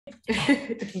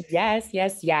Yes,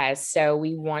 yes, yes. So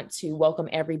we want to welcome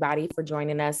everybody for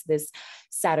joining us this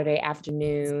Saturday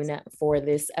afternoon for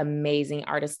this amazing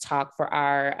artist talk for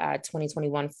our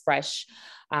 2021 Fresh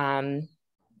biannual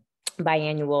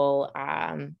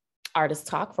artist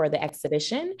talk for the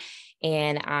exhibition.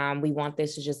 And we want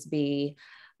this to just be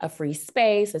a free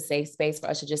space, a safe space for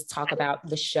us to just talk about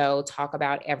the show, talk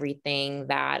about everything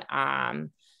that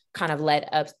kind of led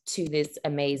up to this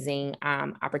amazing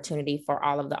opportunity for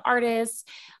all of the artists,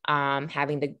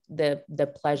 having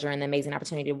the pleasure and the amazing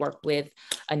opportunity to work with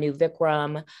Anuradha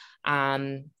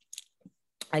Vikram.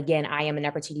 Again, I am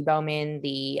Nefertiti Bowman,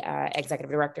 the executive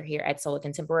director here at SoLA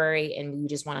Contemporary, and we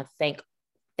just want to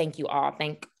thank you all.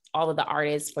 Thank all of the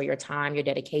artists for your time, your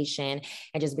dedication,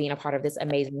 and just being a part of this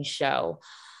amazing show.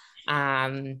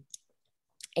 And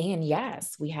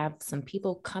yes, we have some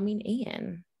people coming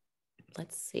in.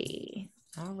 Let's see.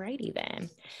 All righty then.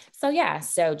 So yeah,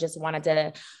 so just wanted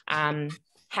to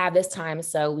have this time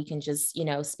so we can just,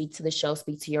 speak to the show,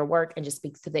 speak to your work, and just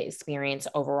speak to the experience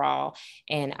overall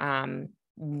and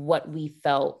what we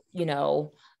felt,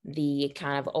 the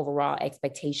kind of overall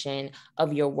expectation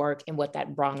of your work and what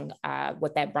that brung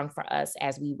for us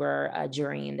as we were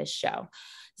during this show.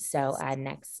 So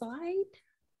next slide.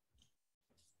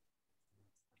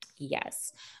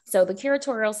 Yes. So the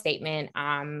curatorial statement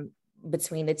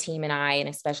between the team and I, and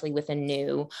especially with a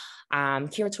new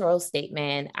curatorial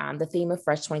statement, the theme of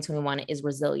Fresh 2021 is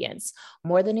resilience.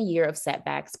 More than a year of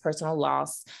setbacks, personal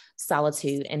loss,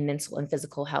 solitude, and mental and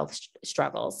physical health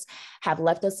struggles have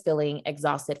left us feeling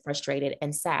exhausted, frustrated,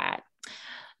 and sad.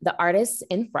 The artists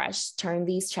in Fresh turn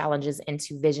these challenges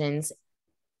into visions,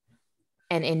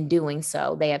 and in doing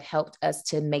so, they have helped us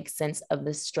to make sense of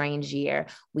the strange year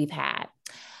we've had.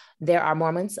 There are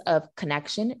moments of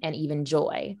connection and even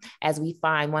joy as we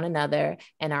find one another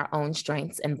and our own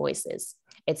strengths and voices.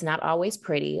 It's not always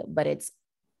pretty, but it's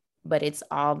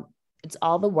all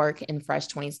the work in Fresh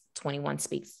 2021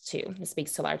 speaks to. It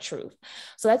speaks to our truth.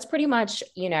 So that's pretty much,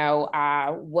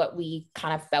 what we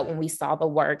kind of felt when we saw the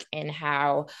work and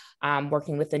how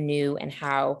working with the new and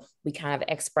how we kind of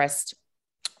expressed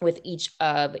with each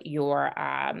of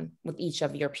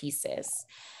your pieces.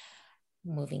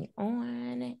 Moving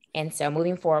on. And so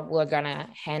moving forward, we're going to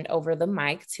hand over the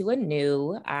mic to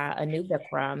Anuradha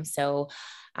Vikram. So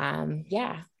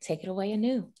take it away,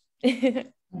 Anu. Thank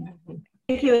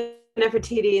you,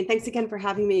 Nefertiti, and thanks again for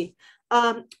having me.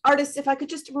 Artists, if I could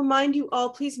just remind you all,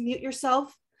 please mute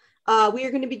yourself. We are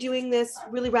going to be doing this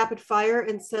really rapid fire.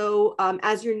 And so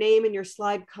as your name and your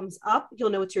slide comes up,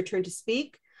 you'll know it's your turn to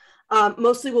speak.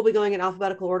 Mostly we'll be going in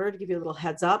alphabetical order to give you a little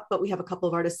heads up, but we have a couple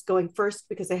of artists going first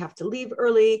because they have to leave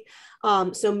early.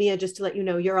 So Mia, just to let you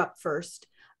know, you're up first.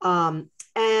 And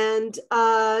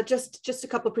just a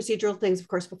couple of procedural things, of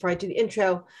course, before I do the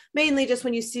intro. Mainly just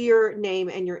when you see your name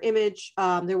and your image,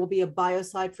 there will be a bio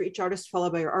slide for each artist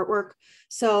followed by your artwork.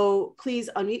 So please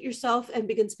unmute yourself and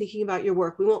begin speaking about your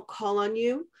work. We won't call on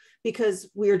you because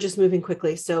we are just moving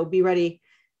quickly. So be ready.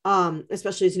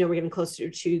 Especially as you know, we're getting closer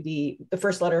to the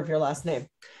first letter of your last name.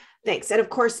 Thanks. And of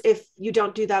course, if you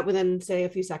don't do that within, say, a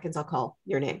few seconds, I'll call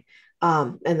your name.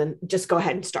 And then just go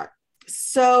ahead and start.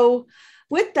 So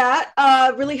with that,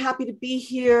 really happy to be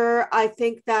here. I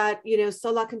think that,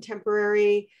 SoLA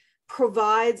Contemporary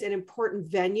provides an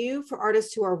important venue for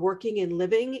artists who are working and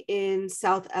living in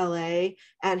South LA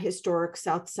and historic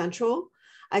South Central.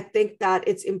 I think that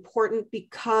it's important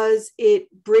because it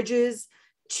bridges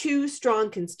two strong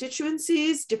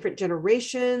constituencies, different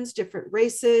generations, different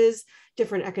races,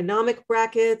 different economic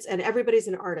brackets, and everybody's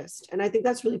an artist. And I think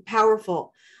that's really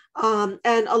powerful. And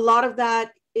a lot of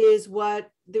that is what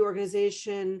the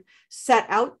organization set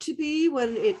out to be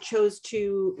when it chose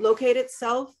to locate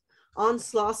itself on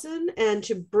Slauson and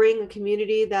to bring a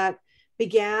community that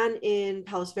began in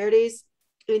Palos Verdes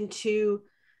into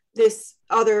this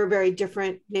other very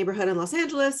different neighborhood in Los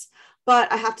Angeles.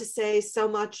 But I have to say so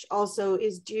much also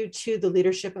is due to the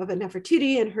leadership of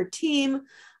Nefertiti and her team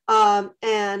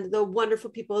and the wonderful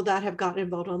people that have gotten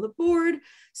involved on the board.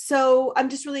 So I'm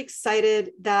just really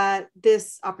excited that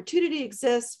this opportunity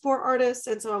exists for artists.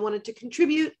 And so I wanted to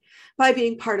contribute by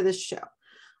being part of this show.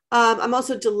 I'm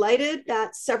also delighted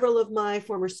that several of my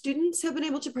former students have been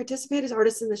able to participate as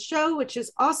artists in the show, which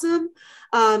is awesome.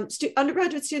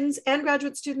 Undergraduate students and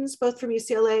graduate students, both from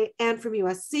UCLA and from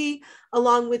USC,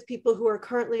 along with people who are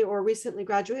currently or recently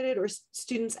graduated or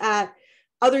students at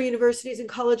other universities and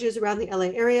colleges around the LA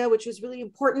area, which was really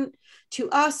important to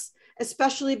us,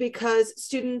 especially because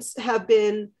students have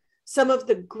been some of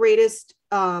the greatest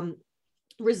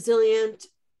resilient,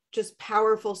 just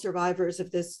powerful survivors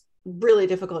of this really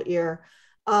difficult year,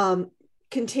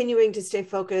 continuing to stay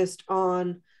focused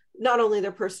on not only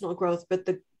their personal growth, but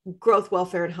the growth,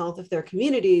 welfare, and health of their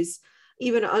communities,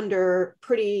 even under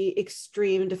pretty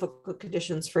extreme, difficult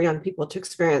conditions for young people to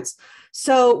experience.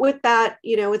 So with that,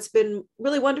 it's been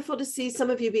really wonderful to see some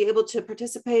of you be able to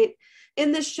participate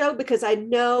in this show, because I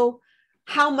know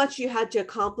how much you had to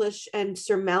accomplish and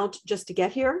surmount just to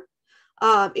get here.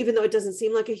 Even though it doesn't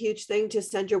seem like a huge thing to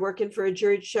send your work in for a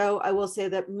juried show, I will say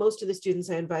that most of the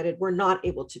students I invited were not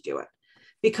able to do it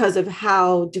because of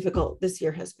how difficult this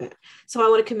year has been. So I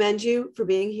want to commend you for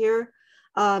being here.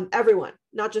 Everyone,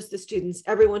 not just the students,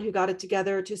 everyone who got it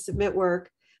together to submit work,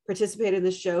 participate in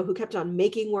this show, who kept on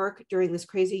making work during this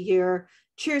crazy year.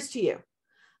 Cheers to you.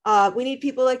 We need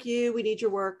people like you. We need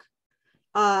your work.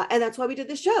 And that's why we did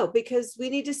this show, because we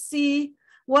need to see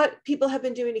what people have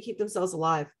been doing to keep themselves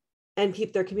alive and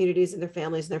keep their communities and their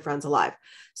families and their friends alive.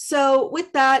 So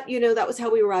with that, that was how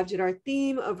we arrived at our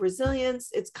theme of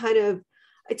resilience.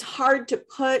 It's hard to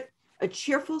put a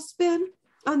cheerful spin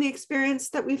on the experience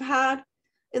that we've had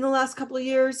in the last couple of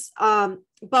years.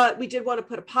 But we did want to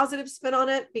put a positive spin on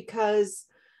it, because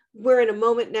we're in a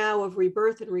moment now of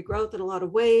rebirth and regrowth in a lot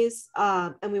of ways.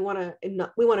 And we want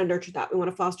to nurture that. We want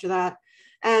to foster that.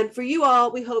 And for you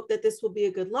all, we hope that this will be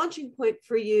a good launching point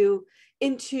for you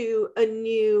into a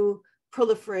new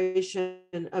proliferation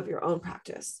of your own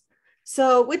practice.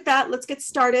 So with that, let's get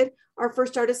started. Our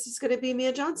first artist is going to be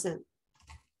Mia Johnson.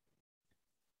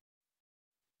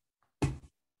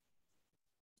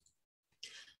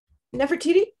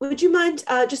 Nefertiti, would you mind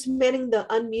just manning the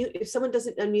unmute? If someone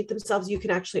doesn't unmute themselves, you can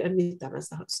actually unmute them as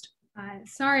the host.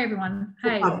 Sorry, everyone.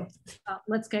 Hi.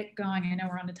 Let's get going. I know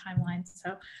we're on a timeline.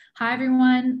 So hi,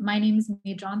 everyone. My name is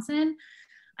Mia Johnson.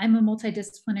 I'm a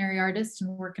multidisciplinary artist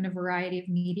and work in a variety of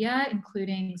media,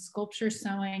 including sculpture,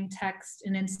 sewing, text,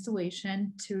 and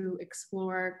installation, to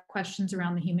explore questions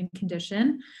around the human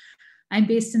condition. I'm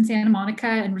based in Santa Monica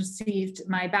and received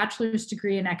my bachelor's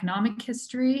degree in economic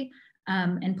history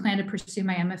and plan to pursue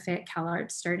my MFA at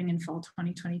CalArts starting in fall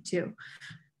 2022.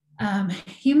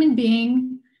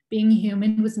 Being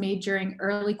human was made during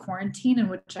early quarantine, in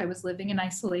which I was living in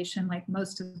isolation like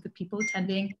most of the people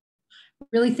attending,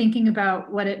 really thinking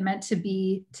about what it meant to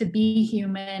be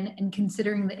human and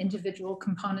considering the individual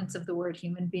components of the word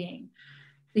human being.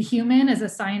 The human as a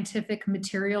scientific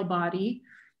material body,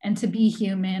 and to be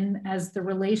human as the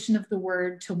relation of the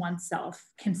word to oneself,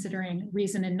 considering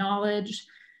reason and knowledge,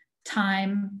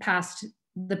 time,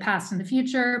 the past and the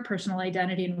future, personal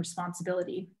identity and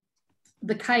responsibility.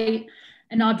 The kite,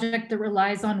 an object that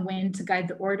relies on wind to guide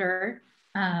the order,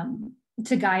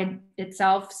 to guide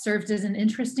itself, served as an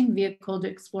interesting vehicle to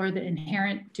explore the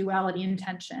inherent duality and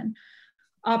tension,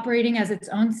 operating as its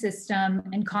own system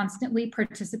and constantly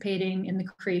participating in the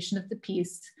creation of the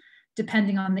piece,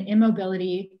 depending on the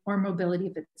immobility or mobility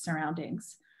of its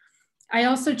surroundings. I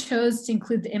also chose to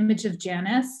include the image of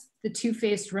Janus, the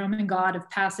two-faced Roman god of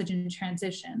passage and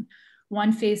transition,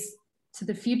 one face to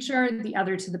the future, the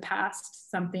other to the past,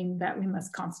 something that we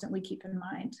must constantly keep in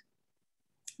mind.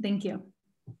 Thank you.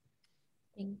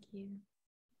 Thank you.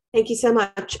 Thank you so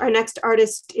much. Our next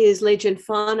artist is Lejin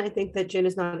Fan. I think that Jin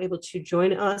is not able to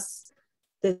join us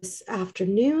this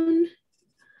afternoon,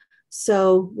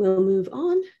 so we'll move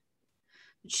on.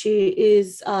 She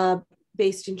is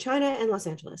based in China and Los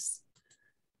Angeles,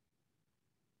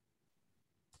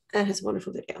 and has a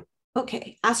wonderful video.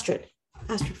 Okay, Astrid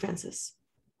Francis.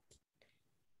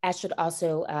 Astrid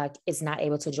also is not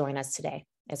able to join us today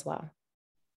as well.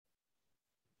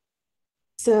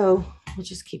 So we'll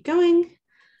just keep going.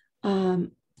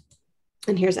 And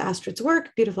here's Astrid's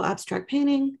work, beautiful abstract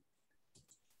painting.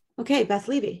 Okay, Beth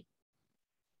Levy.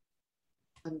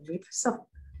 Unmute yourself.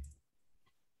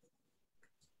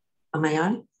 Am I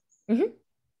on? Mm-hmm.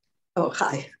 Oh,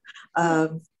 hi.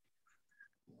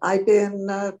 I've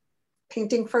been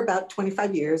painting for about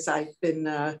 25 years. I've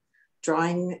been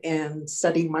drawing and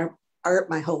studying art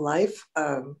my whole life.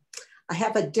 I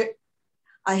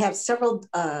have several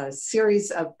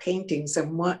series of paintings,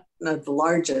 and one of the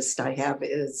largest I have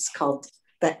is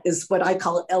what I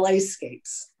call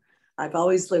LA-scapes. I've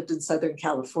always lived in Southern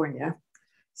California,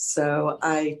 so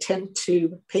I tend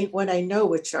to paint what I know,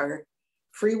 which are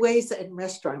freeways and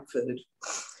restaurant food.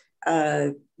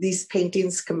 These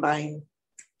paintings combine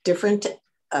different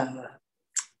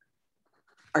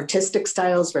artistic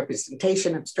styles,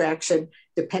 representation, abstraction,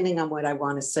 depending on what I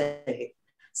want to say.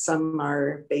 Some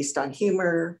are based on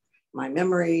humor, my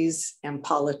memories, and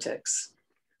politics.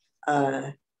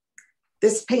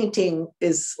 This painting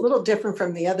is a little different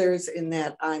from the others in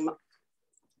that I'm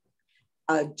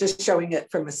just showing it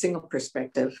from a single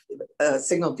perspective, a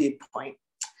single viewpoint.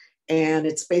 And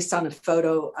it's based on a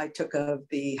photo I took of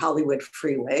the Hollywood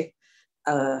freeway.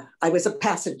 I was a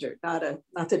passenger, not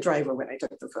the driver when I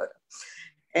took the photo.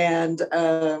 And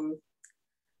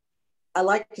I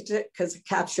liked it because it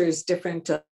captures different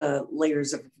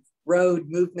layers of road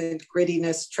movement,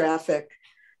 grittiness, traffic.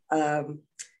 And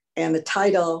the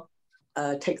title,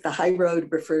 Take the High Road,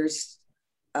 refers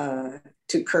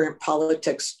to current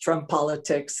politics, Trump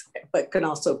politics, but can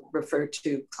also refer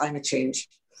to climate change.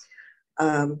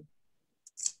 I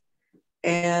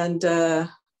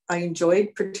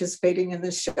enjoyed participating in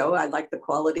this show. I liked the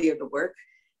quality of the work.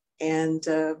 And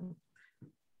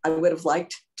I would have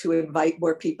liked to invite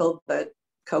more people, but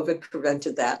COVID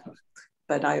prevented that.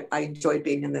 But I enjoyed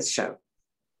being in this show.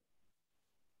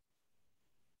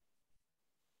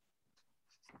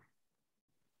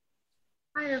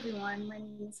 Hi everyone, my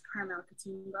name is Carmel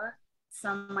Katumba.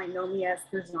 Some might know me as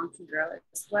the Zonky Girl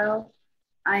as well.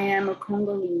 I am a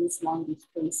Congolese Long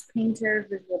Beach-based painter,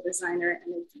 visual designer,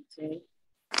 and a DJ.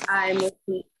 I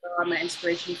mostly draw my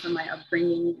inspiration from my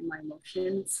upbringing and my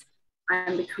emotions.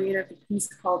 I'm the creator of a piece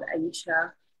called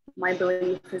Aisha. My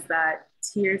belief is that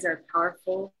tears are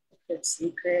powerful, they're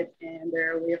secret, and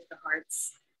they're a way of the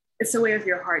hearts. It's a way of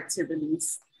your heart to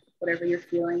release whatever you're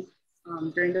feeling.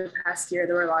 During the past year,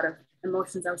 there were a lot of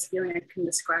emotions I was feeling I couldn't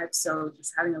describe, so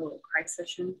just having a little cry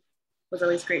session was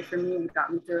always great for me and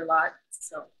got me through a lot.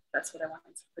 So that's what I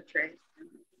wanted to portray.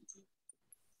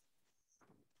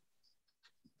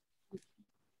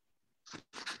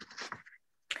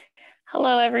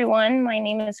 Hello, everyone. My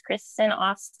name is Christen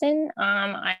Austin.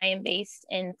 I am based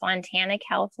in Fontana,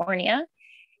 California,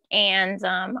 and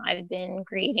I've been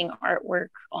creating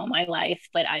artwork all my life,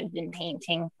 but I've been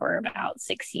painting for about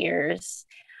 6 years.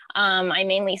 I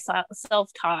mainly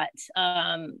self-taught,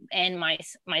 and my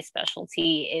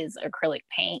specialty is acrylic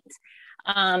paint.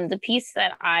 The piece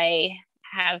that I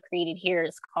have created here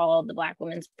is called The Black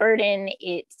Woman's Burden.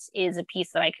 It is a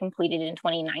piece that I completed in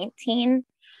 2019.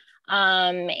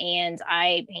 And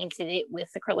I painted it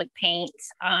with acrylic paint.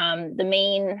 The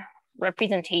main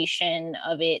representation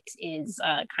of it is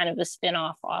kind of a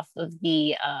spin-off off of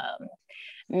the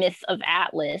myth of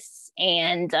Atlas.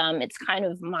 And it's kind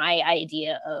of my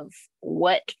idea of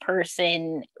what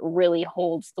person really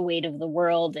holds the weight of the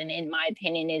world. And in my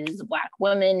opinion, it is a Black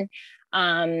woman.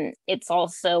 It's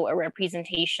also a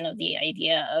representation of the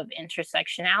idea of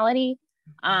intersectionality,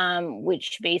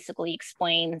 which basically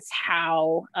explains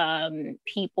how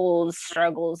people's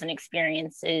struggles and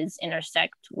experiences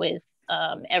intersect with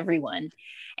everyone.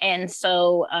 And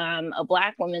so a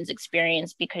Black woman's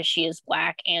experience, because she is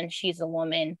Black and she's a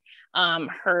woman,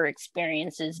 her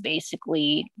experiences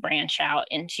basically branch out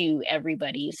into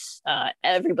everybody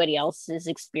else's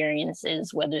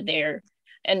experiences, whether they're,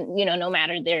 and no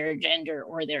matter their gender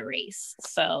or their race.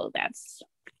 So that's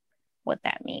what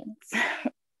that means.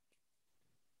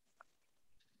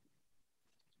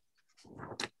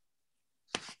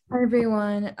 Hi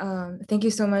everyone, thank you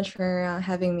so much for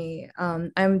having me.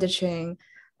 I'm Diqing.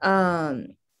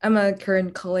 I'm a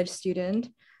current college student.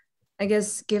 I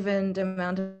guess given the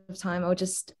amount of time, I'll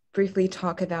just briefly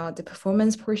talk about the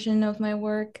performance portion of my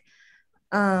work.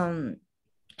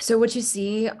 So what you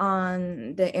see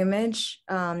on the image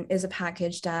is a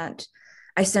package that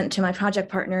I sent to my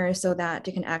project partner so that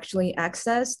they can actually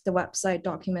access the website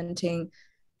documenting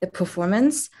the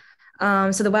performance.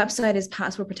 So the website is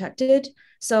password protected.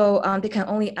 So they can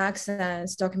only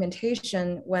access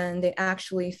documentation when they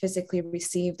actually physically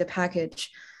receive the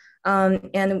package.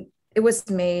 And it was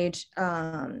made,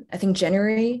 I think,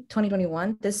 January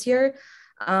 2021, this year.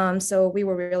 So we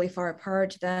were really far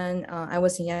apart then. I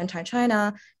was in Yantai,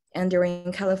 China, and they were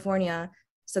in California.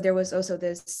 So there was also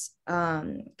this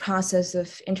process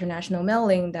of international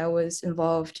mailing that was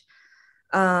involved.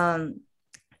 And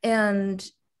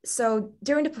so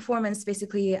during the performance,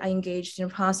 basically, I engaged in a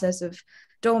process of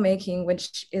doll making,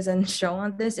 which isn't shown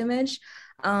on this image,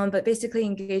 but basically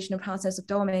engaged in a process of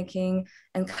doll making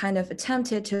and kind of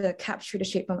attempted to capture the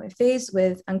shape of my face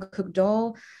with uncooked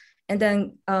doll, and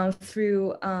then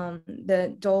threw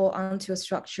the doll onto a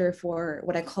structure for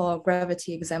what I call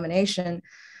gravity examination.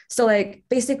 So like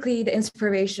basically the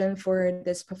inspiration for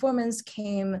this performance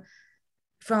came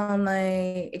from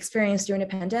my experience during the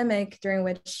pandemic, during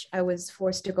which I was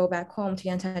forced to go back home to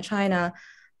Yantai, China,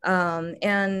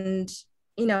 and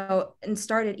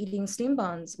started eating steam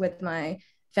buns with my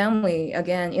family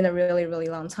again in a really, really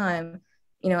long time.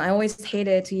 I always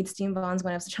hated to eat steam buns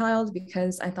when I was a child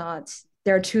because I thought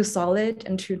they're too solid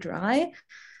and too dry.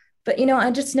 But I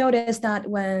just noticed that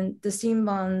when the steam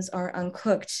buns are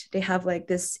uncooked, they have like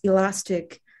this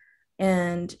elastic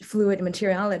and fluid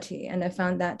materiality. And I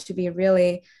found that to be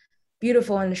really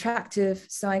beautiful and attractive.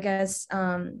 So I guess,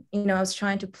 I was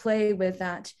trying to play with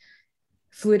that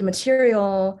fluid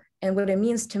material and what it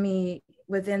means to me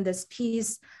within this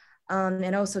piece,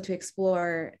 and also to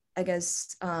explore, I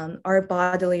guess, our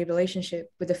bodily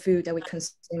relationship with the food that we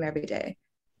consume every day.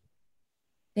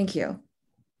 Thank you.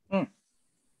 Mm.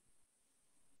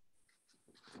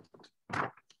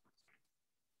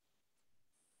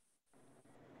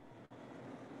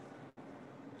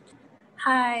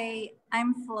 Hi,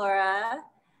 I'm Flora.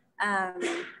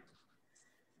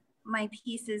 My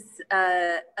piece is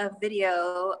a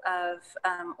video of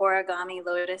origami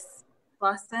lotus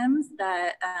blossoms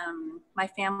that my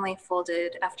family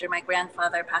folded after my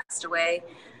grandfather passed away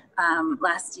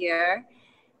last year.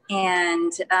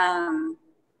 And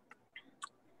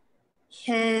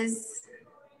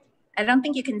I don't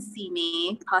think you can see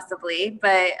me possibly,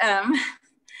 but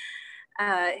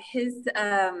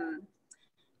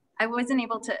I wasn't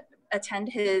able to attend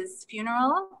his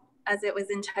funeral as it was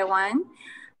in Taiwan,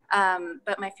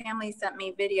 but my family sent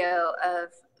me video of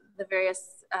the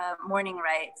various mourning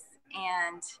rites.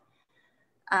 And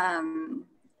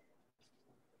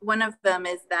one of them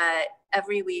is that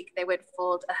every week they would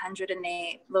fold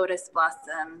 108 lotus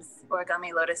blossoms,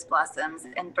 origami lotus blossoms,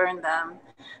 and burn them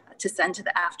to send to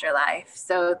the afterlife.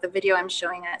 So the video I'm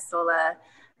showing at SoLA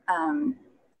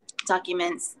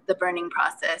documents the burning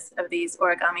process of these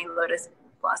origami lotus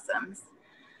blossoms.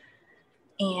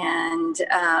 And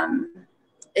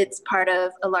it's part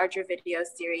of a larger video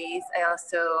series. I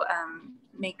also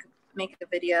make a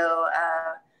video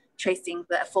tracing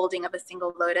the folding of a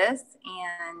single lotus.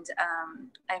 And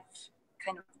I've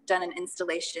kind of done an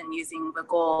installation using the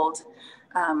gold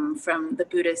from the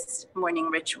Buddhist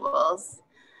morning rituals.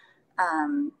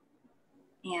 And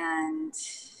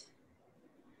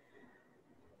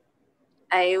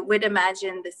I would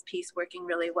imagine this piece working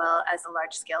really well as a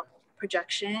large scale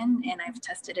projection, and I've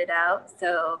tested it out.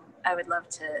 So I would love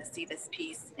to see this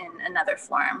piece in another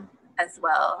form as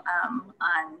well,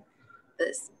 on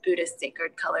this Buddhist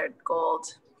sacred colored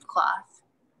gold cloth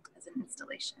as an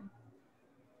installation.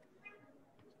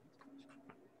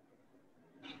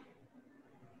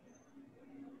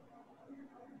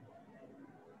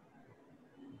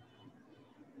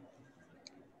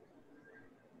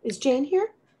 Is Jane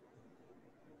here?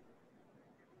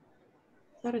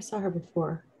 I thought I saw her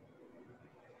before.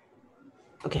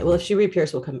 Okay, well, if she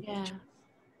reappears, we'll come. Yeah.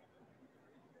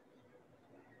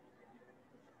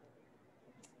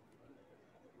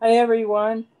 Hi,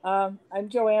 everyone. I'm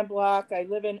Joanne Block. I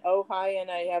live in Ojai, and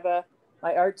I have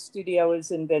my art studio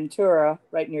is in Ventura,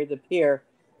 right near the pier.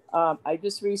 I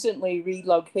just recently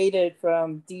relocated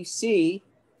from DC,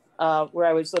 where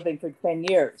I was living for 10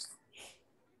 years.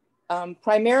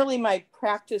 Primarily, my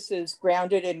practice is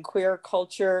grounded in queer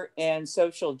culture and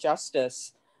social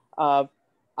justice.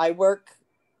 I work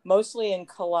mostly in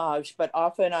collage, but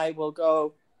often I will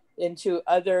go into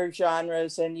other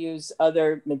genres and use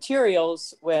other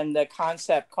materials when the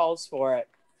concept calls for it.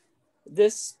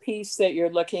 This piece that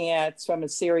you're looking at is from a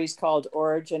series called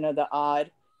Origin of the Odd.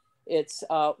 It's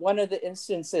one of the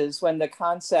instances when the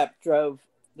concept drove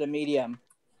the medium.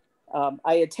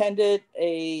 I attended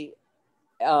a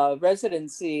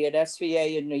residency at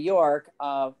SVA in New York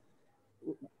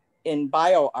in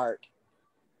bioart.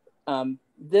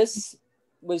 This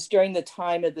was during the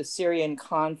time of the Syrian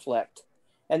conflict.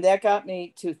 And that got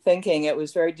me to thinking it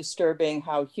was very disturbing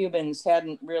how humans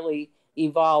hadn't really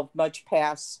evolved much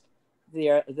past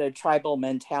the tribal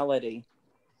mentality.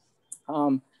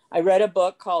 I read a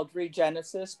book called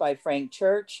Regenesis by Frank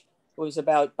Church. It was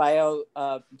about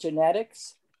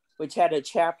biogenetics, which had a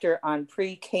chapter on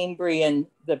the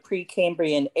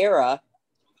Precambrian era,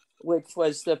 which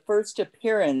was the first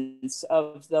appearance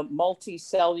of the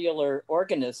multicellular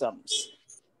organisms.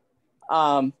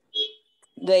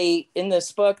 In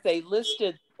this book, they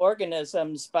listed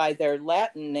organisms by their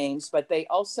Latin names, but they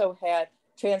also had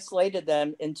translated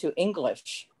them into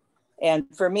English. And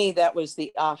for me, that was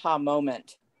the aha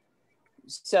moment.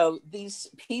 So these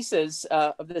pieces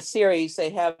of the series,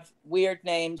 they have weird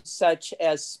names such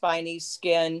as spiny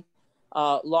skin,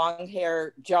 long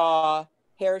hair jaw,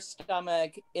 hair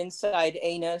stomach, inside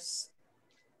anus.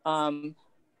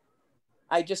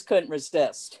 I just couldn't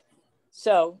resist.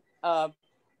 So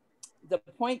the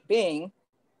point being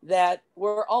that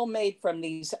we're all made from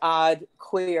these odd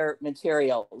queer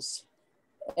materials.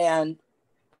 And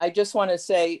I just want to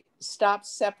say, stop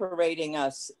separating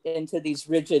us into these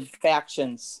rigid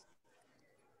factions.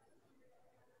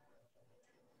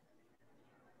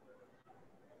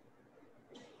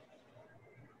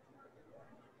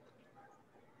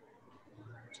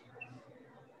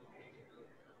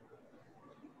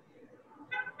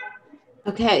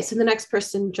 Okay, so the next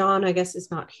person, John, I guess, is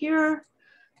not here.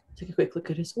 Take a quick look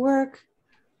at his work.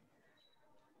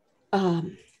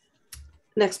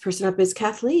 Next person up is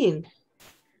Kathleen.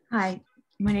 Hi,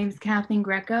 my name is Kathleen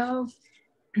Greco.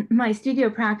 My studio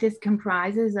practice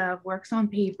comprises of works on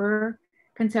paper,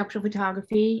 conceptual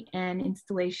photography, and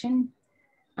installation.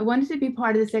 I wanted to be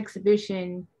part of this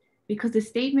exhibition because the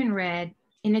statement read,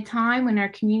 in a time when our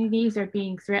communities are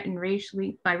being threatened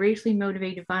by racially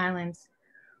motivated violence,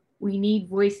 we need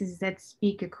voices that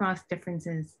speak across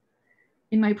differences.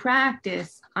 In my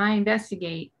practice, I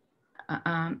investigate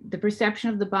the perception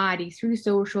of the body through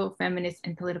social, feminist,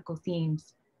 and political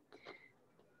themes.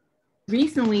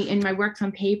 Recently, in my works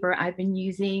on paper, I've been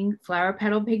using flower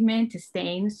petal pigment to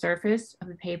stain the surface of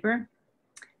the paper,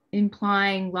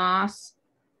 implying loss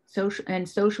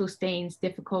social stains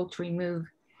difficult to remove,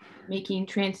 making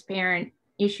transparent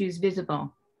issues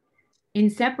visible. In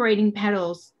separating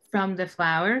petals from the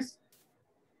flowers,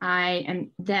 I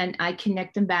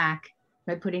connect them back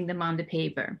by putting them on the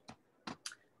paper.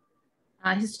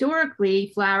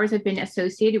 Historically, flowers have been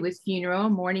associated with funeral,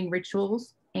 mourning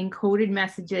rituals, and coded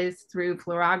messages through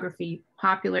florography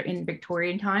popular in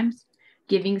Victorian times,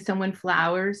 giving someone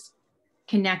flowers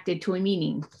connected to a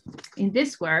meaning. In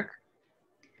this work,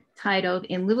 titled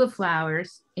In Lieu of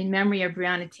Flowers, in memory of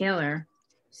Breonna Taylor,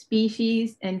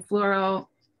 species and floral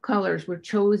colors were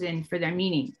chosen for their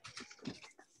meaning.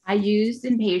 I used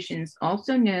impatiens,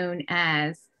 also known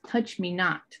as touch me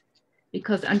not,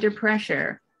 because under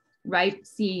pressure, ripe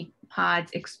seed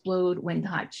pods explode when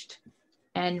touched,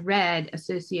 and red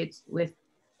associates with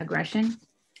aggression.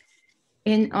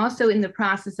 And also in the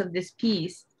process of this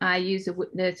piece, I use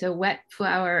it's a wet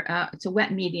flower, it's a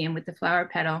wet medium with the flower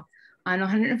petal on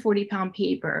 140-pound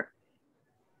paper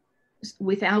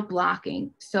without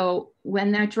blocking. So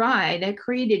when that dried, that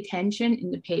created tension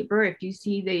in the paper. If you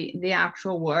see the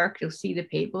actual work, you'll see the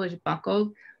paper is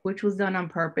buckled, which was done on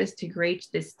purpose to create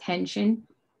this tension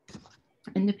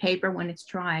in the paper when it's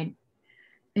dried.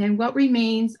 And what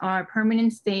remains are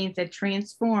permanent stains that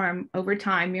transform over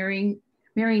time, mirroring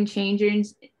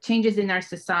changes in our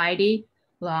society,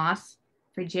 loss,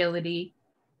 fragility,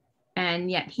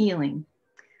 and yet healing.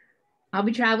 I'll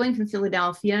be traveling from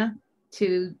Philadelphia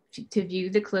to view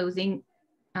the closing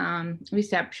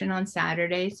reception on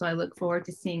Saturday, so I look forward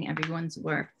to seeing everyone's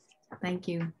work. Thank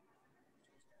you.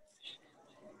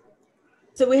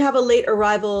 So we have a late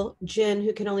arrival, Jin,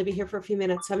 who can only be here for a few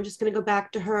minutes. So I'm just going to go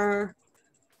back to her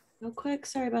real quick.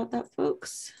 Sorry about that,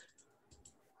 folks.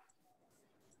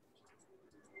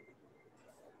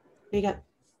 There you go.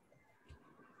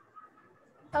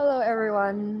 Hello,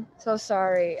 everyone. So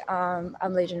sorry. I'm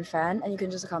Lejin fan, and you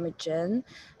can just call me Jin.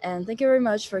 And thank you very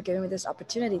much for giving me this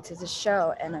opportunity to this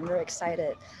show, and I'm very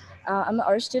excited. I'm an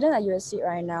art student at USC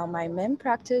right now. My main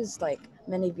practice is like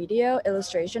many video,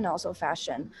 illustration, and also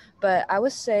fashion. But I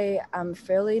would say I'm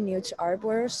fairly new to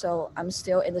artwork, so I'm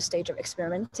still in the stage of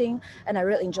experimenting, and I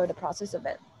really enjoy the process of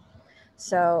it.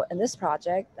 So in this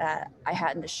project that I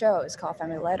had in the show is called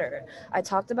Family Letter. I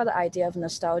talked about the idea of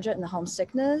nostalgia and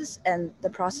homesickness, and the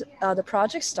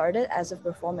project started as a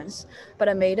performance, but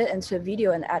I made it into a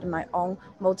video and added my own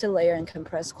multi-layer and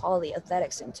compressed quality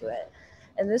aesthetics into it.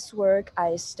 In this work,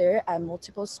 I stare at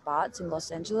multiple spots in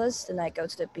Los Angeles, then I go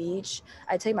to the beach.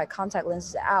 I take my contact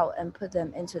lenses out and put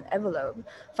them into an envelope.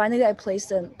 Finally, I place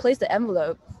the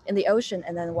envelope in the ocean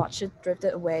and then watch it drift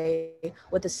away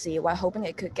with the sea while hoping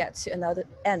it could get to another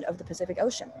end of the Pacific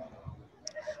Ocean.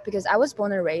 Because I was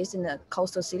born and raised in a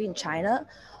coastal city in China,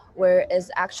 where it's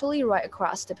actually right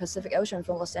across the Pacific Ocean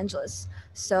from Los Angeles.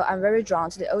 So I'm very drawn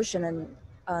to the ocean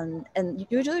and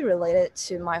usually related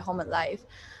to my home and life.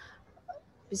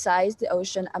 Besides the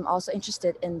ocean, I'm also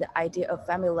interested in the idea of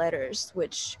family letters,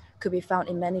 which could be found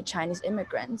in many Chinese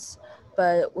immigrants.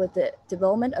 But with the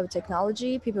development of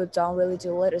technology, people don't really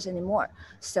do letters anymore.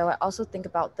 So I also think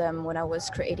about them when I was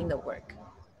creating the work.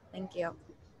 Thank you.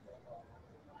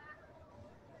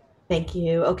 Thank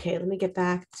you. Okay, let me get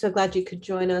back. So glad you could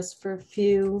join us for a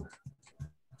few.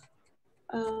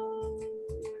 Here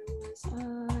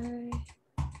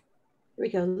we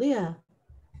go, Leah.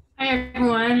 Hi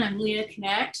everyone, I'm Leah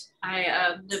Knecht.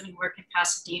 I live and work in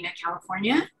Pasadena,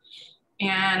 California,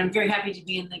 and I'm very happy to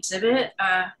be in the exhibit.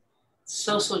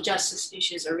 Social justice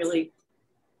issues are really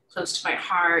close to my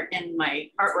heart, and my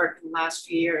artwork in the last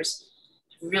few years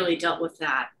have really dealt with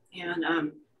that.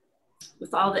 And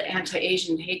with all the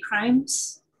anti-Asian hate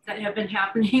crimes that have been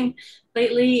happening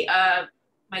lately,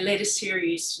 my latest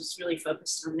series was really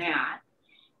focused on that.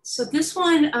 So this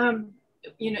one,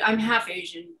 you know, I'm half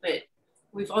Asian, but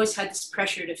we've always had this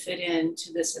pressure to fit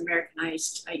into this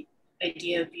Americanized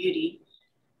idea of beauty,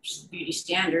 beauty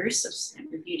standards. So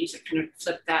standard beauties are kind of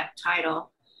flip that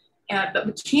title, but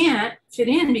we can't fit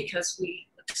in because we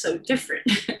look so different.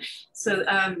 So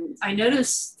I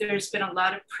noticed there's been a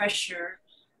lot of pressure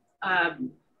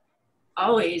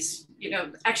always,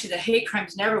 actually the hate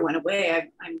crimes never went away.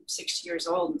 I'm 60 years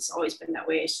old and it's always been that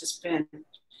way. It's just been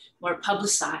more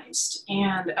publicized.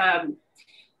 And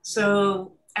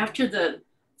so after the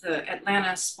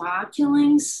Atlanta spa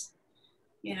killings,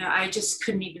 I just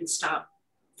couldn't even stop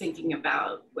thinking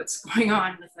about what's going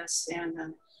on with us.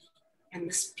 And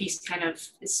this piece kind of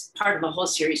is part of a whole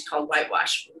series called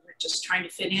Whitewash, where we're just trying to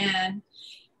fit in.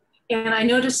 And I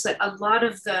noticed that a lot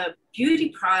of the beauty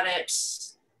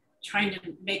products trying to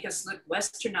make us look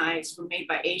westernized were made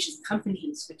by Asian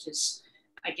companies, which is,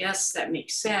 I guess that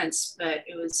makes sense, but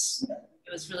it was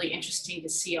really interesting to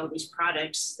see all these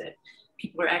products that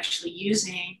people are actually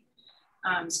using.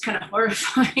 It's kind of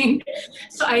horrifying.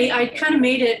 So I kind of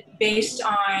made it based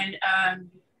on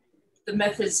the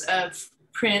methods of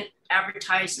print,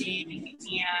 advertising,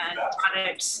 and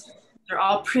products. They're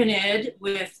all printed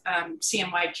with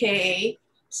CMYK,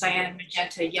 cyan,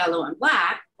 magenta, yellow, and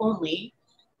black only.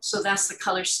 So that's the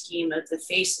color scheme of the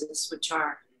faces, which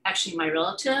are actually my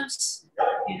relatives.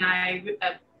 And I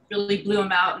really blew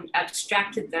them out and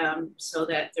abstracted them so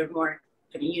that they're more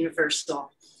kind of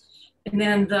universal. And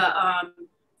then the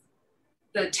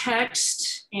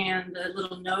text and the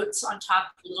little notes on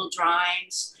top, the little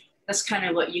drawings, that's kind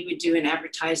of what you would do in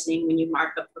advertising when you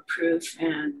mark up a proof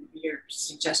and you're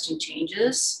suggesting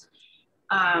changes.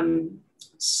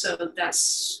 So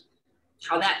that's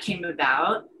how that came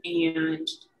about. And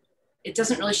it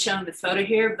doesn't really show in the photo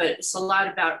here, but it's a lot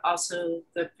about also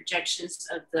the projections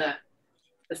of the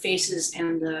faces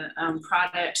and the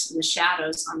products and the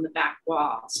shadows on the back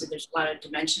wall. So there's a lot of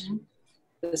dimension.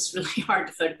 It's really hard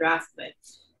to photograph, but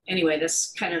anyway,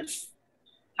 that's kind of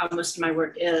how most of my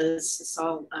work is. It's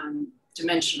all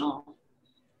dimensional.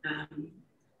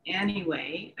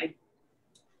 Anyway,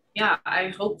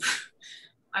 I hope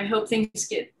things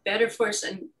get better for us.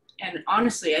 And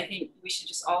honestly, I think we should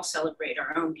just all celebrate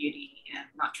our own beauty and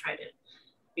not try to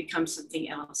become something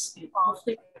else. And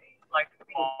hopefully,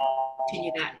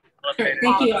 continue that.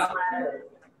 Thank you all.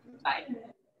 Bye.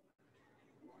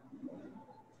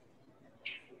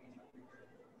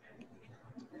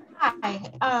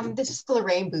 Hi, this is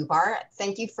Lorraine Bubar.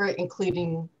 Thank you for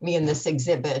including me in this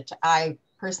exhibit. I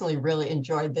personally really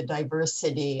enjoyed the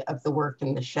diversity of the work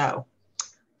in the show.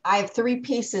 I have 3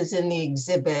 pieces in the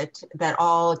exhibit that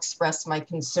all express my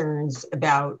concerns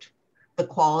about the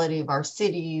quality of our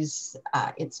cities,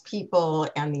 its people,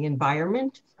 and the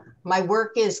environment. My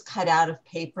work is cut out of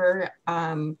paper.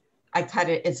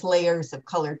 It's layers of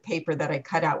colored paper that I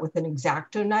cut out with an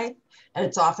X-Acto knife. And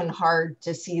it's often hard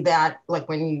to see that, like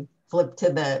when you flip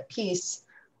to the piece,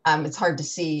 it's hard to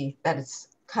see that it's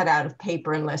cut out of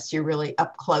paper unless you're really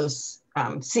up close,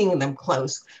 seeing them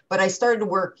close. But I started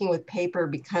working with paper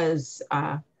because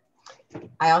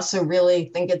I also really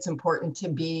think it's important to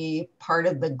be part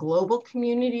of the global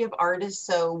community of artists.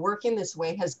 So working this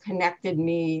way has connected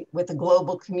me with a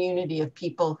global community of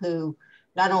people who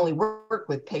not only work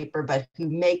with paper, but who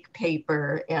make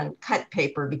paper and cut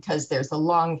paper, because there's a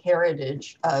long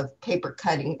heritage of paper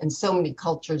cutting in so many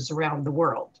cultures around the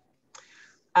world.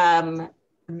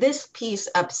 This piece,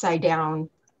 Upside Down,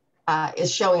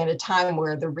 is showing at a time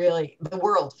where the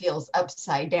world feels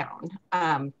upside down.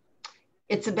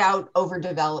 It's about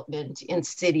overdevelopment in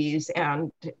cities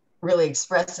and really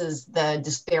expresses the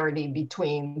disparity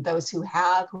between those who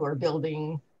are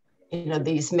building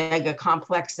these mega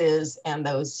complexes, and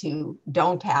those who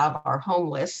don't have are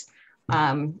homeless.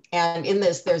 And in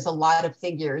this, there's a lot of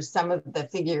figures. Some of the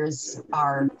figures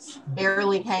are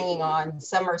barely hanging on.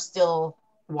 Some are still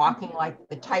walking like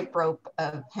the tightrope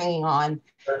of hanging on.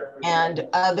 And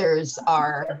others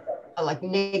are like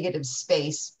negative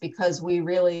space, because we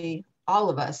really, all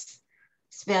of us,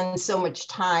 spend so much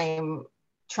time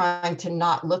trying to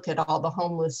not look at all the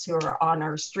homeless who are on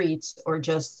our streets or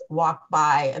just walk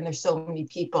by. And there's so many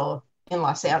people in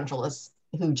Los Angeles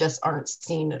who just aren't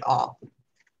seen at all.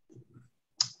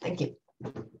 Thank you.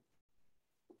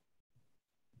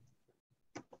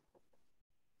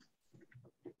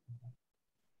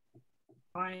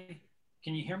 Hi,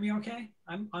 can you hear me okay?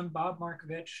 I'm Bob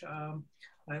Markovich.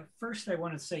 First, I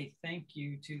want to say thank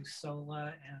you to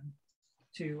SoLA and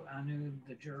to Anu,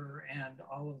 the juror, and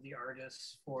all of the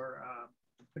artists for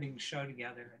putting the show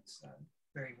together. It's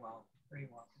very well done.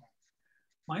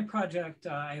 My project,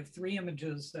 I have 3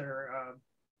 images that are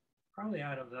probably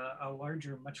out of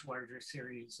a much larger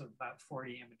series of about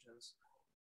 40 images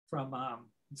from,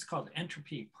 it's called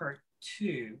Entropy Part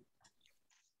 2.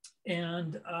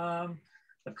 And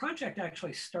the project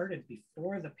actually started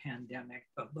before the pandemic,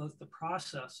 but both the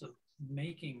process of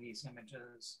making these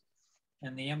images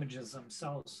and the images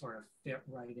themselves sort of fit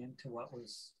right into what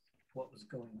was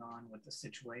going on with the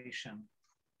situation.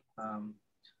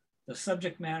 The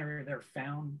subject matter, they're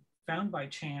found by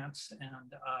chance,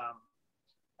 and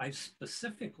I've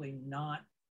specifically not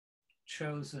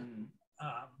chosen,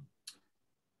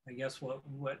 I guess, what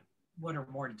are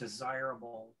more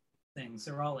desirable things.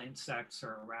 They're all insects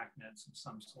or arachnids of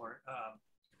some sort,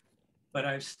 but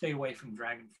I stay away from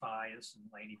dragonflies and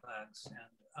ladybugs.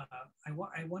 And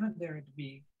I wanted there to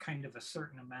be kind of a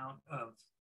certain amount of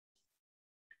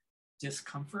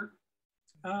discomfort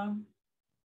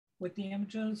with the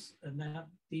images, and that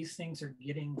these things are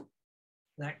getting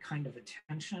that kind of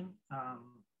attention.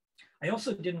 I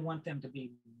also didn't want them to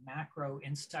be macro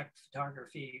insect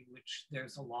photography, which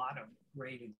there's a lot of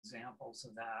great examples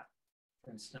of that.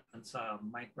 For instance,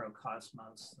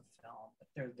 Microcosmos, the film, but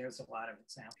there's a lot of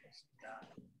examples of that.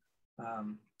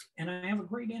 And I have a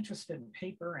great interest in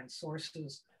paper and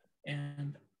sources,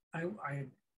 and I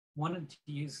wanted to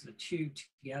use the two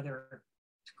together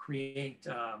to create,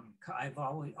 I've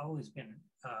always been,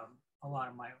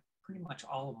 pretty much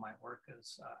all of my work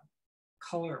is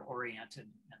color oriented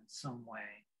in some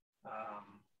way.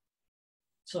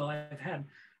 So I've had,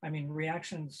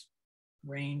 reactions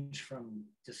range from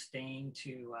disdain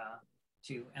to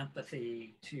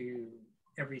empathy to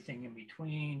everything in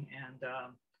between. And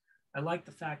I like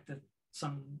the fact that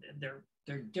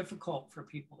they're difficult for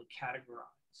people to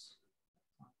categorize.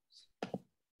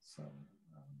 So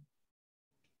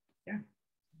yeah.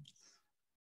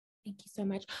 Thank you so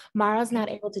much. Mara's not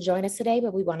able to join us today,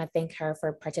 but we want to thank her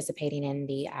for participating in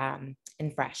the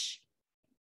in FRESH.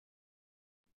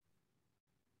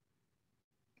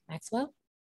 Maxwell?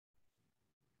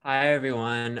 Hi,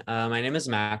 everyone. My name is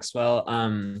Maxwell.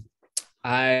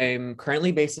 I'm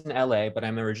currently based in LA, but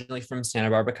I'm originally from Santa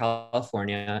Barbara,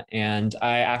 California. And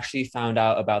I actually found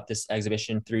out about this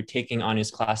exhibition through taking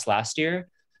Anu's class last year,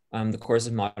 the course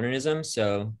of modernism.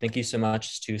 So thank you so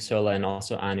much to SoLA and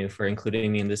also Anu for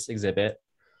including me in this exhibit.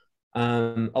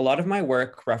 A lot of my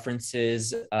work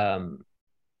references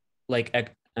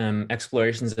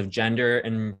explorations of gender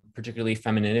and particularly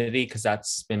femininity, because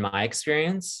that's been my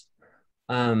experience.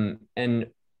 And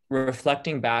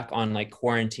reflecting back on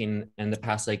quarantine and the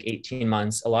past 18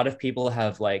 months, a lot of people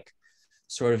have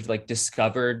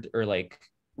discovered or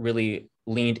really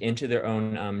leaned into their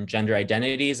own gender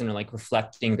identities and are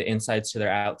reflecting the insides to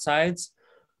their outsides.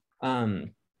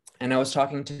 And I was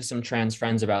talking to some trans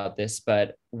friends about this,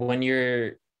 but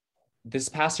this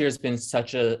past year has been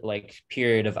such a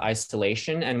period of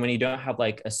isolation, and when you don't have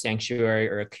a sanctuary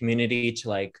or a community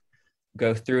to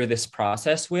go through this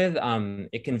process with,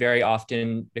 it can very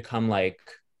often become I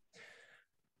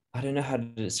don't know how to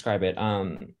describe it.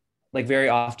 Very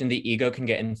often the ego can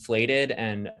get inflated,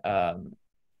 and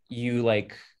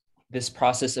this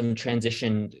process of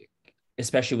transition,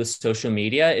 especially with social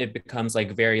media, it becomes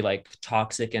very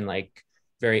toxic and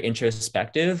very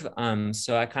introspective.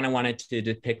 So I kind of wanted to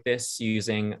depict this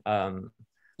using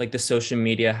the social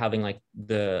media having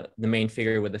the main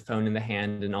figure with the phone in the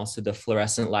hand, and also the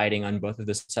fluorescent lighting on both of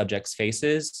the subjects'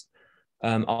 faces.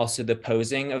 Also the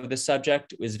posing of the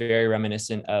subject was very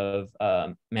reminiscent of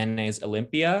Manet's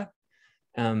Olympia.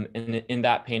 And in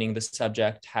that painting, the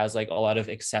subject has a lot of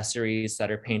accessories that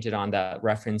are painted on that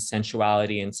reference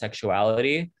sensuality and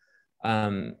sexuality.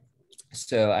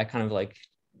 So I kind of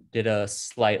did a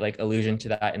slight allusion to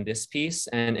that in this piece.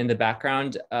 And in the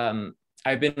background,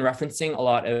 I've been referencing a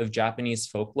lot of Japanese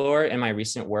folklore in my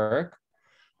recent work.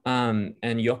 And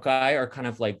yokai are kind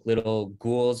of little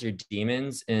ghouls or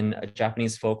demons in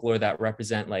Japanese folklore that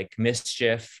represent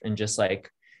mischief and just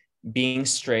being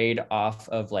strayed off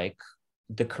of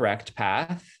the correct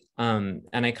path. And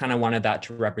I kind of wanted that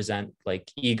to represent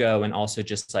ego, and also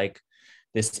just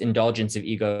this indulgence of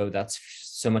ego that's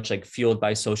so much fueled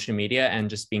by social media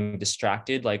and just being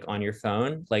distracted on your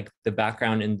phone. The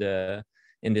background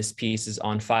in this piece is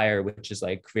on fire, which is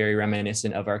very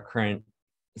reminiscent of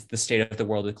the state of the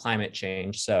world with climate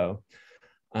change. So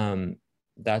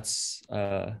that's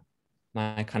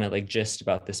my kind of gist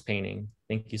about this painting.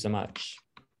 Thank you so much.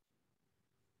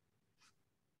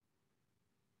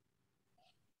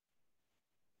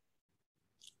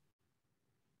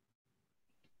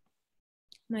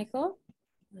 Michael?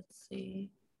 Let's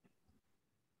see.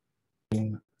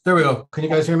 There we go. Can you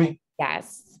guys hear me?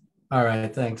 Yes. All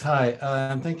right, thanks. Hi,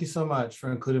 thank you so much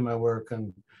for including my work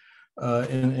and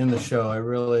in the show. I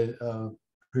really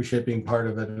appreciate being part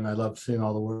of it, and I love seeing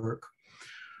all the work.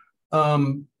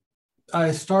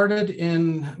 I started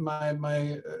in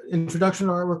my introduction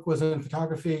to artwork was in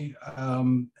photography,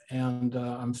 and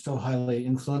I'm still highly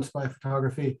influenced by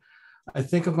photography. I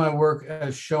think of my work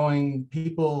as showing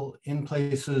people in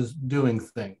places doing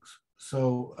things.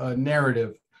 So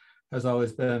narrative has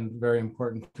always been very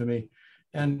important to me.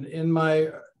 And in my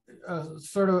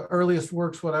sort of earliest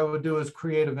works, what I would do is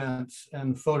create events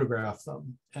and photograph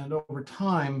them. And over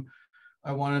time,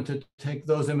 I wanted to take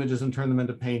those images and turn them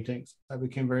into paintings. I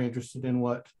became very interested in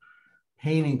what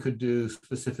painting could do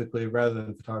specifically rather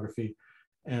than photography,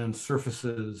 and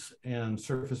surfaces and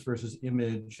surface versus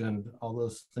image and all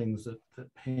those things that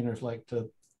painters like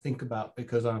to think about,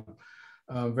 because I'm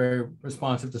very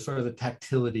responsive to sort of the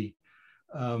tactility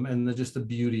and just the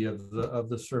beauty of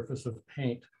the surface of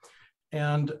paint.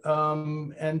 And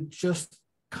just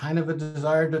kind of a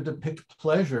desire to depict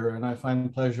pleasure. And I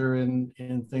find pleasure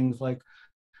in things like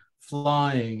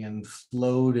flying and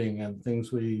floating and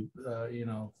things we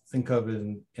think of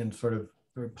in sort of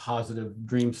very positive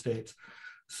dream states.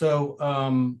 So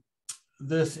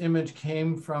this image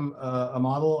came from a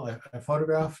model I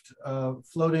photographed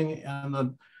floating,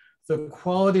 and the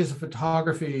qualities of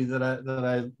photography that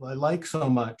I like so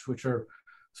much, which are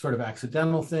sort of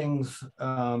accidental things.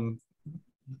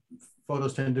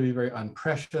 Photos tend to be very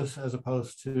unprecious as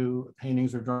opposed to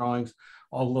paintings or drawings.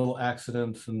 All little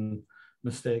accidents and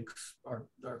mistakes are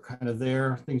kind of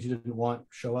there. Things you didn't want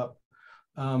show up.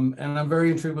 And I'm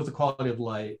very intrigued with the quality of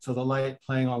light. So the light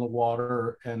playing on the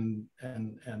water and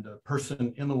a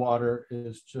person in the water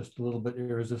is just a little bit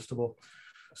irresistible.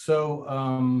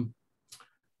 So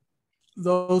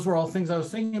those were all things I was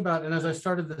thinking about. And as I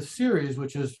started this series,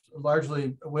 which is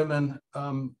largely women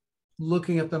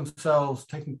looking at themselves,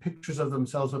 taking pictures of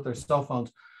themselves with their cell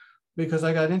phones, because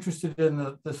I got interested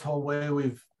in this whole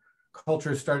way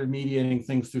culture started mediating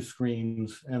things through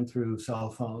screens and through cell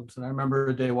phones. And I remember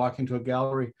a day walking to a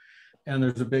gallery, and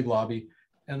there's a big lobby,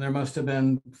 and there must have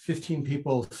been 15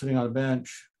 people sitting on a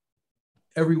bench.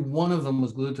 Every one of them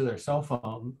was glued to their cell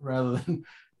phone rather than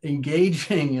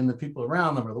engaging in the people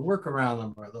around them or the work around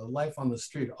them or the life on the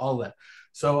street, all that.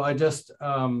 So I just,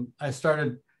 I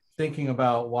started thinking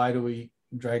about, why do we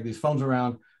drag these phones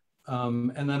around?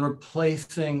 And then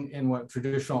replacing, in what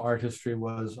traditional art history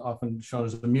was often shown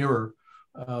as a mirror,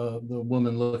 the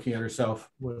woman looking at herself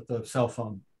with the cell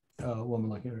phone, woman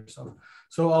looking at herself.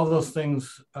 So all those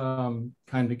things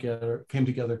came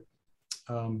together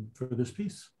for this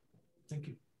piece. Thank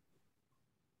you.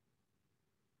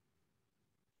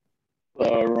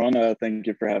 Hello, everyone. Thank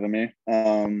you for having me.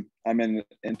 I'm an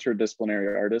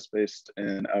interdisciplinary artist based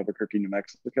in Albuquerque, New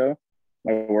Mexico.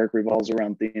 My work revolves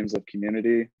around themes of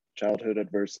community, childhood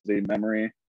adversity,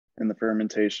 memory, and the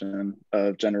fermentation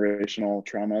of generational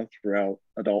trauma throughout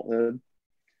adulthood.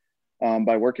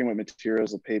 By working with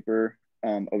materials of paper,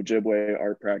 Ojibwe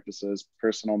art practices,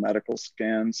 personal medical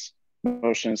scans,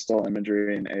 motion and still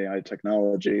imagery, and AI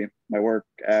technology, my work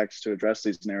acts to address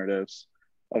these narratives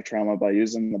of trauma by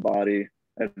using the body,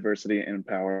 adversity, and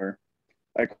power.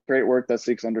 I create work that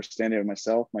seeks understanding of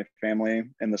myself, my family,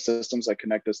 and the systems that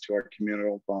connect us to our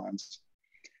communal bonds.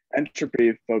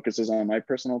 Entropy focuses on my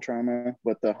personal trauma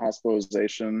with the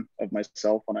hospitalization of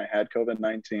myself when I had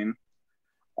COVID-19.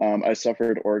 I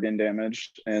suffered organ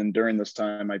damage, and during this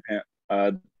time,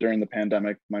 during the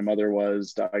pandemic, my mother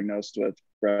was diagnosed with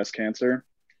breast cancer.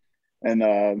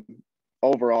 And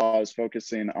overall, I was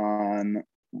focusing on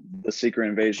the secret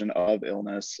invasion of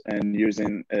illness and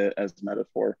using it as a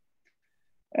metaphor.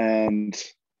 And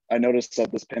I noticed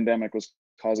that this pandemic was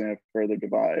causing a further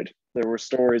divide. There were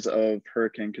stories of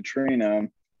Hurricane Katrina,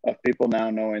 of people now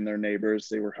knowing their neighbors,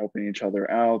 they were helping each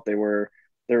other out.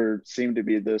 There seemed to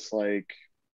be this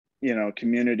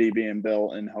community being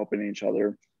built and helping each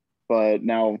other. But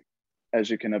now, as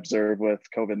you can observe with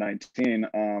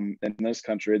COVID-19, in this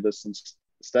country, this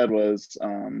instead was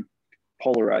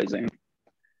polarizing.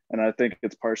 And I think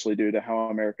it's partially due to how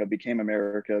America became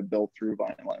America, built through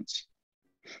violence.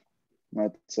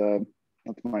 That's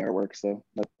my artwork, so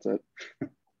that's it.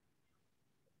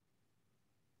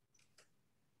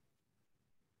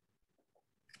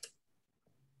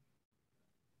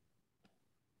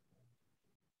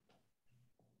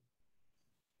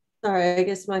 Sorry, I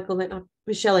guess Michael might not,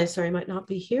 might not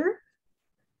be here.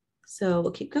 So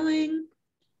we'll keep going.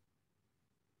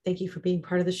 Thank you for being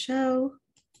part of the show.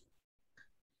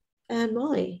 And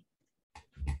Molly.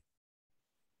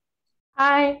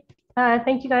 Hi,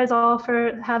 thank you guys all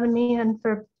for having me and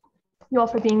for you all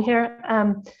for being here.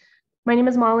 My name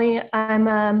is Molly. I'm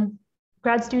a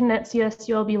grad student at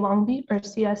CSU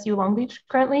Long Beach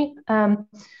currently.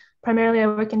 Primarily I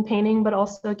work in painting, but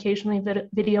also occasionally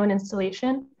video and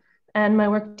installation. And my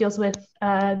work deals with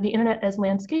the internet as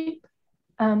landscape.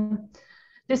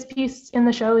 This piece in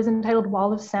the show is entitled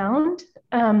Wall of Sound.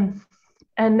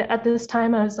 And at this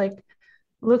time I was like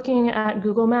looking at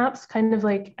Google Maps, kind of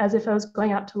like as if I was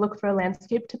going out to look for a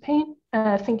landscape to paint,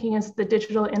 thinking as the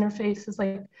digital interface is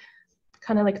like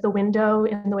kind of like the window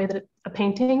in the way that a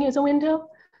painting is a window.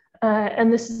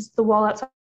 And this is the wall outside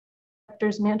the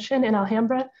actor's mansion in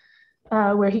Alhambra,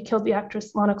 where he killed the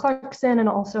actress Lana Clarkson and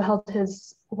also held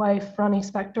his wife Ronnie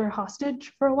Spector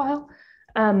hostage for a while.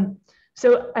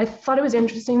 So I thought it was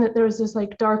interesting that there was this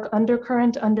like dark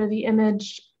undercurrent under the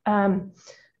image,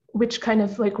 which kind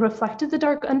of like reflected the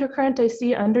dark undercurrent I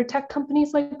see under tech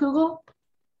companies like Google.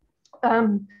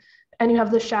 And you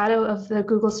have the shadow of the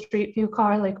Google Street View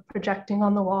car like projecting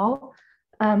on the wall.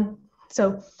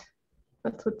 So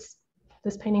that's what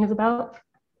this painting is about.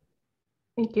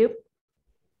 Thank you.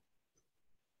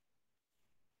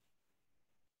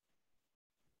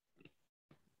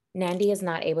 Nandi is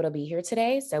not able to be here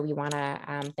today, so we want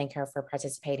to thank her for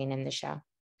participating in the show.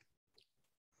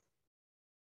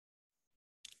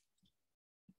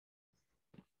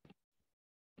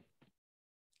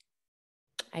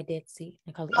 I did see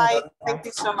Nicole. Hi, thank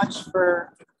you so much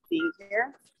for being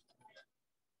here.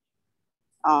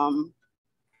 I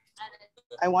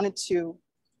wanted to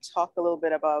talk a little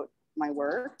bit about my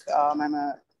work. I'm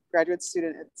a graduate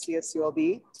student at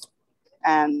CSULB,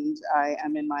 and I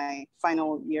am in my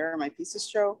final year. My thesis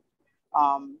show.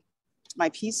 My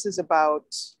piece is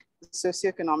about the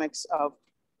socioeconomics of,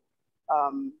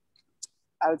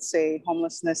 I would say,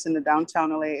 homelessness in the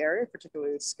downtown LA area,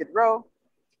 particularly Skid Row.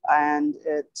 And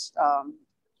it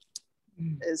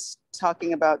is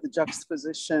talking about the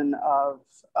juxtaposition of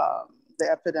the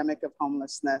epidemic of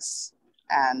homelessness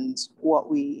and what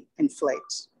we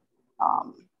inflate.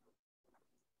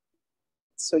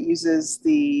 So it uses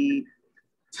the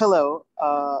pillow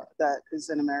that is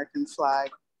an American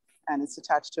flag, and it's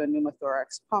attached to a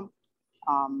pneumothorax pump.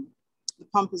 The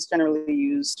pump is generally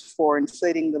used for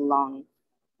inflating the lung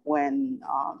when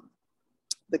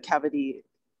the cavity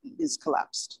is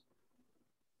collapsed.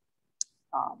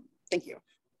 Thank you.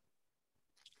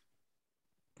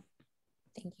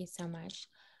 Thank you so much.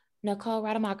 Nicole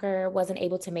Rademacher wasn't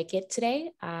able to make it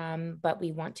today, but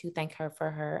we want to thank her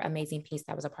for her amazing piece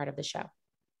that was a part of the show.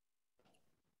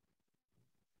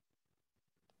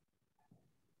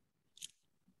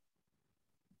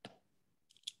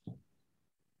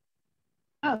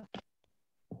 Oh,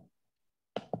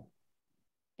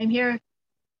 I'm here.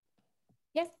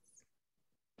 Yes.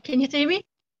 Can you see me?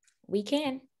 We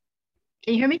can.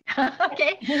 Can you hear me?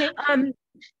 Okay.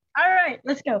 All right,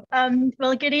 let's go.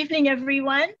 Well, good evening,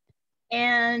 everyone.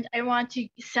 And I want to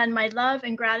send my love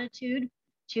and gratitude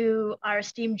to our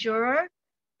esteemed juror,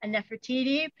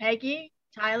 Nefertiti, Peggy,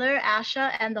 Tyler,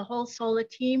 Asha, and the whole SoLA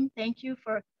team. Thank you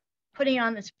for putting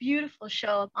on this beautiful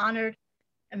show. I'm honored.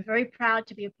 I'm very proud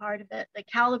to be a part of it. The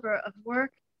caliber of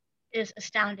work is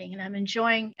astounding, and I'm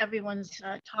enjoying everyone's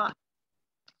talk.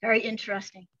 Very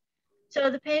interesting. So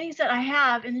the paintings that I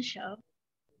have in the show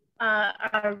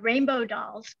are rainbow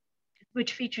dolls,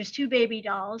 which features 2 baby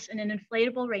dolls in an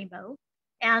inflatable rainbow,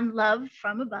 and Love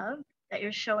from Above that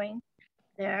you're showing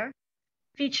there,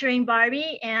 featuring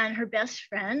Barbie and her best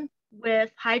friend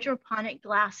with hydroponic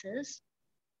glasses,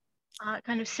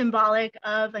 kind of symbolic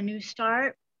of a new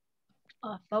start,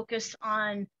 focus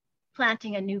on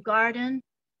planting a new garden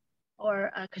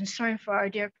or a concern for our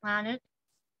dear planet.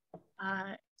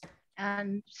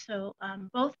 And so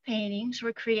both paintings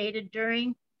were created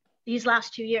during these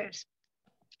last 2 years,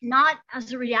 not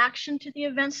as a reaction to the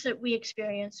events that we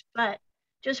experienced, but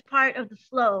just part of the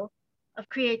flow of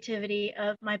creativity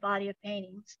of my body of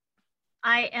paintings.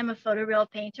 I am a photoreal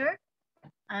painter.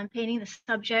 I'm painting the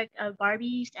subject of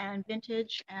Barbies and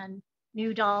vintage and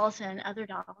new dolls and other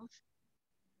dolls.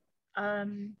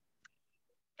 And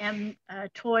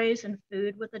toys and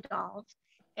food with the dolls.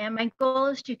 And my goal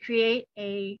is to create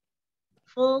a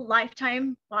full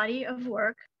lifetime body of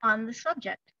work on the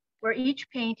subject, where each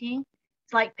painting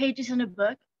is like pages in a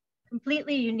book,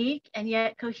 completely unique and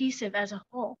yet cohesive as a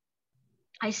whole.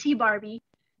 I see Barbie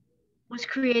was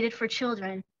created for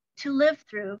children to live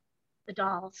through the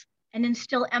dolls and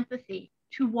instill empathy,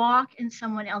 to walk in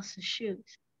someone else's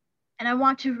shoes. And I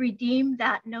want to redeem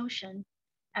that notion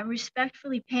and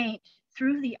respectfully paint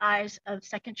through the eyes of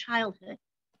second childhood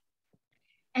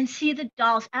and see the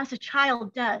dolls as a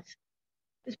child does.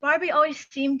 Because Barbie always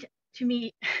seemed to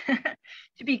me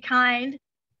to be kind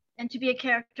and to be a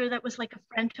character that was like a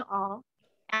friend to all.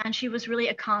 And she was really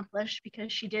accomplished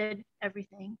because she did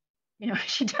everything. You know,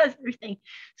 she does everything.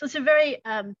 So it's a very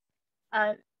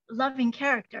loving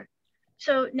character.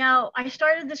 So now I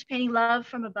started this painting, Love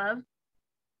from Above,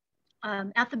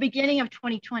 at the beginning of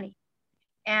 2020.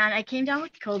 And I came down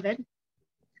with COVID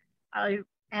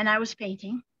and I was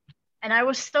painting and I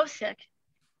was so sick.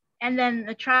 And then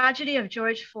the tragedy of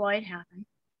George Floyd happened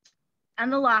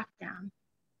and the lockdown.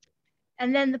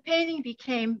 And then the painting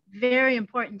became very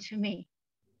important to me,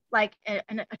 like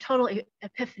a total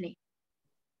epiphany.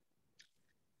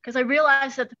 Because I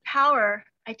realized that the power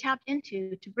I tapped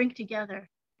into to bring together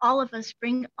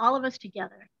bring all of us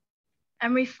together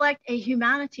and reflect a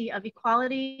humanity of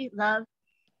equality, love,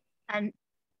 and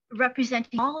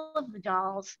representing all of the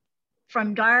dolls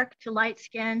from dark to light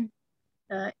skin,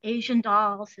 the Asian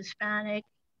dolls, Hispanic,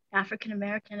 African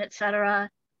American, etc.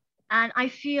 And I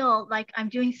feel like I'm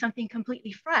doing something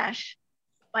completely fresh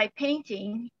by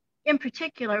painting, in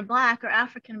particular, Black or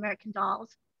African American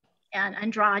dolls and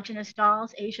androgynous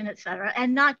dolls, Asian, etc.,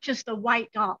 and not just the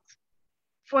white dolls.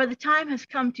 For the time has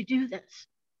come to do this.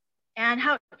 And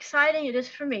how exciting it is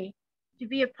for me to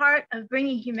be a part of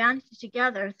bringing humanity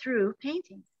together through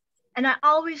painting. And I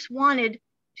always wanted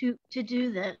to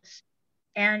do this.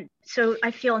 And so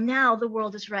I feel now the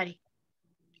world is ready.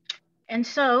 And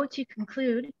so to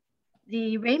conclude,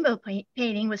 the rainbow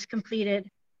painting was completed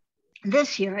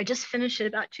this year. I just finished it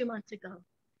about 2 months ago.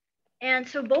 And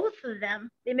so both of them,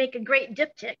 they make a great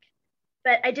diptych,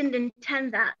 but I didn't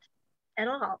intend that at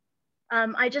all.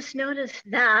 I just noticed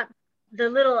that the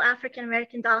little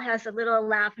African-American doll has a little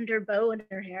lavender bow in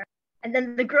her hair. And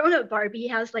then the grown-up Barbie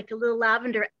has like a little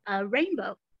lavender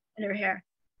rainbow in her hair,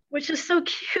 which is so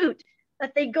cute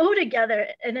that they go together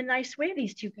in a nice way,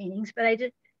 these two paintings, but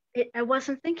I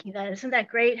wasn't thinking that. Isn't that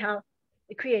great how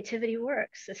the creativity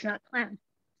works? It's not planned.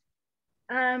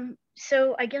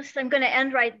 So I guess I'm going to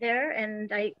end right there. And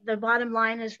the bottom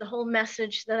line is the whole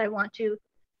message that I want to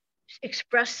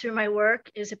express through my work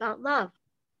is about love.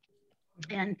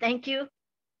 And thank you.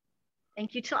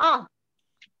 Thank you to all.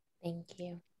 Thank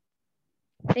you.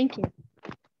 Thank you.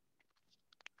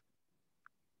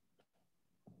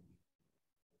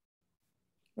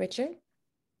 Richard?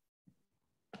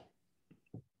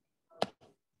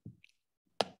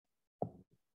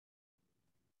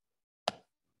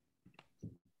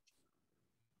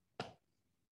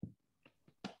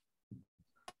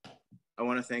 I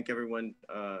want to thank everyone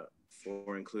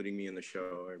for including me in the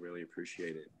show. I really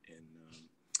appreciate it.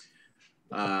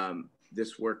 And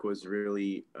this work was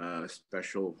really a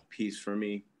special piece for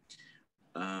me.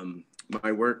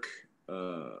 My work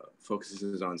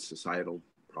focuses on societal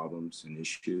problems and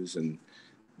issues. And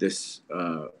this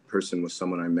person was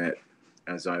someone I met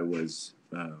as I was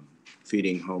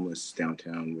feeding homeless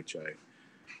downtown, which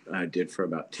I did for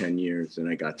about 10 years. And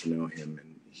I got to know him.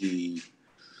 And he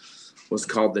was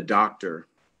called the doctor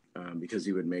because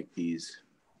he would make these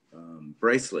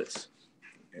bracelets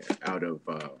out of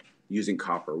using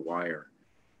copper wire.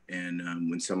 And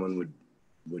when someone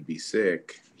would be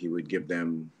sick, he would give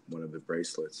them one of the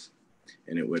bracelets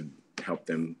and it would help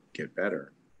them get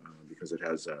better because it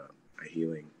has a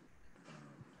healing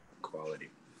quality.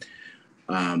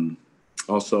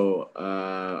 Also,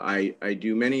 I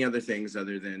do many other things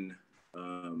other than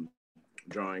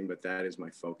drawing, but that is my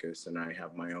focus. And I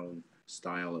have my own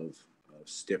style of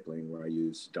stippling where I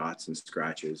use dots and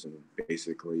scratches and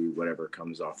basically whatever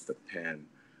comes off the pen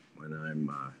when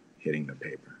I'm hitting the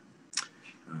paper.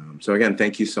 So again,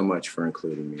 thank you so much for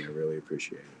including me. I really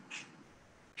appreciate it.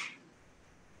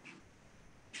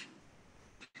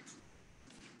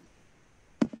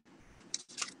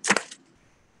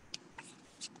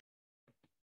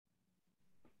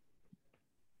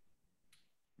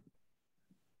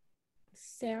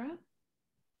 Sarah?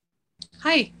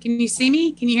 Hi, can you see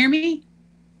me? Can you hear me?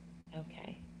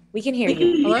 Okay, we can hear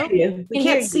you. Hello? We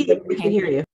can't see you, we can hear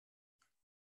you.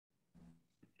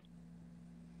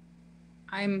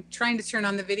 I'm trying to turn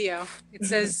on the video. It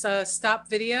says stop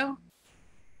video.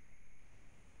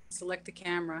 Select the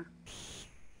camera.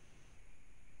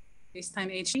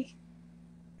 FaceTime HD.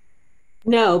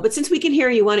 No, but since we can hear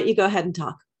you, why don't you go ahead and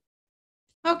talk?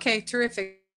 Okay,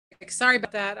 terrific. Sorry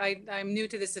about that. I'm new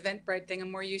to this Eventbrite thing.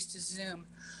 I'm more used to Zoom.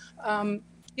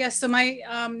 Yeah, so my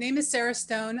name is Sarah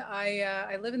Stone.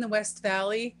 I live in the West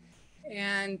Valley,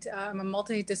 and I'm a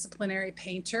multidisciplinary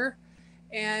painter.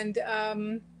 And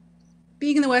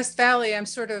being in the West Valley, I'm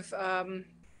sort of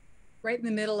right in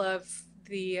the middle of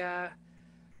the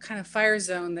kind of fire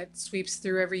zone that sweeps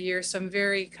through every year. So I'm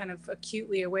very kind of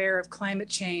acutely aware of climate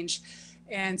change.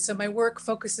 And so my work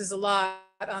focuses a lot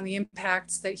on the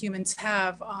impacts that humans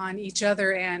have on each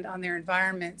other and on their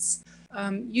environments.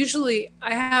 Usually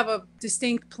I have a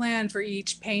distinct plan for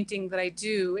each painting that I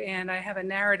do, and I have a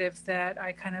narrative that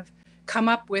I kind of come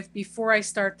up with before I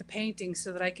start the painting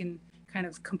so that I can kind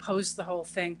of compose the whole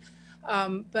thing.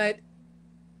 But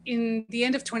in the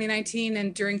end of 2019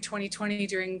 and during 2020,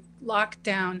 during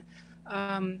lockdown,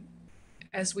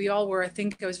 as we all were, I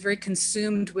think I was very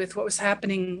consumed with what was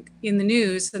happening in the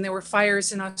news. And there were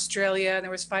fires in Australia, and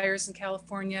there was fires in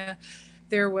California.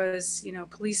 There was, you know,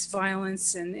 police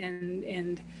violence,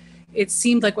 and it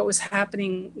seemed like what was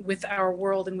happening with our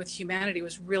world and with humanity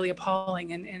was really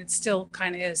appalling, and it still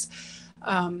kind of is.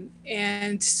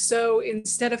 And so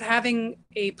instead of having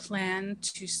a plan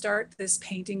to start this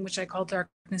painting, which I call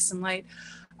Darkness and Light,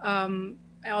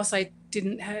 I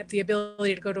didn't have the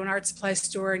ability to go to an art supply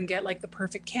store and get like the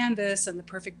perfect canvas and the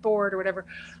perfect board or whatever.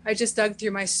 I just dug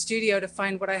through my studio to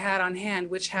find what I had on hand,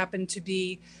 which happened to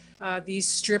be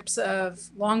these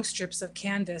long strips of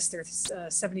canvas. They're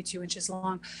 72 inches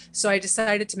long. So I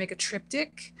decided to make a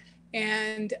triptych,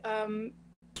 and I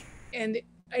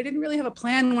didn't really have a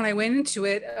plan when I went into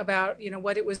it about, you know,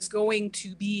 what it was going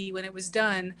to be when it was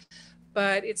done.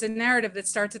 But it's a narrative that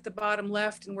starts at the bottom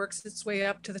left and works its way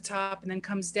up to the top and then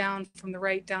comes down from the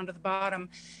right down to the bottom.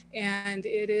 And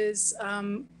it is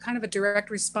kind of a direct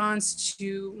response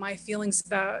to my feelings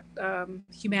about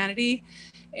humanity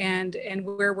and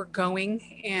where we're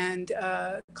going, and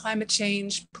climate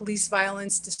change, police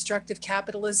violence, destructive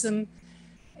capitalism.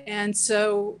 And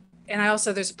I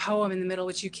also, there's a poem in the middle,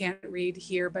 which you can't read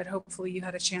here, but hopefully you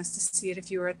had a chance to see it if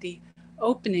you were at the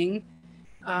opening.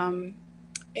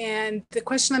 And the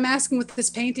question I'm asking with this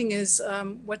painting is,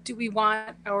 what do we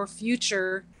want our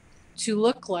future to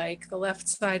look like? The left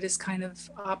side is kind of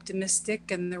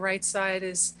optimistic, and the right side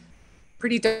is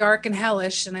pretty dark and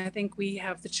hellish. And I think we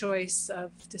have the choice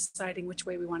of deciding which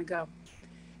way we want to go.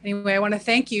 Anyway, I want to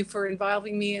thank you for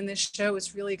involving me in this show.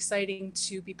 It's really exciting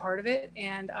to be part of it,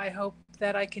 and I hope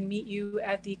that I can meet you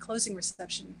at the closing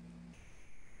reception.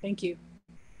 Thank you.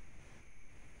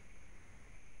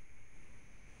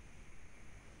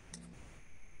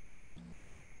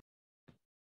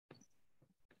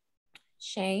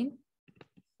 Shane,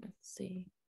 let's see.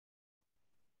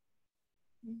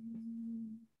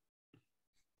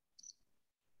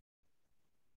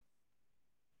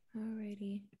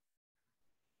 Alrighty.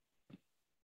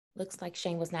 Looks like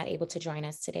Shane was not able to join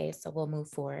us today, so we'll move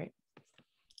forward.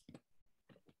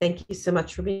 Thank you so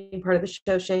much for being part of the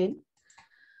show, Shane.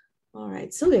 All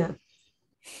right, Sylvia.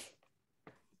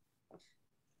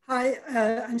 Hi,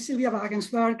 I'm Sylvia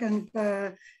Wagensberg, and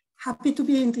happy to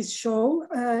be in this show.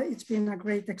 It's been a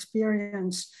great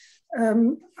experience.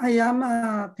 I am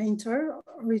a painter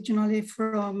originally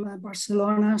from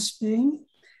Barcelona, Spain,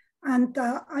 and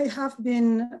I have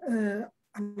been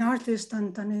an artist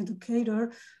and an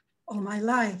educator all my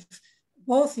life,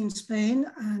 both in Spain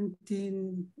and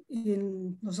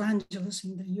in Los Angeles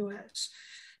in the US.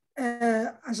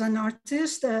 As an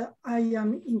artist, I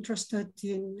am interested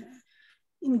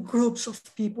in groups of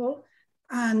people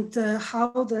and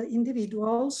how the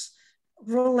individuals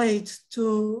relate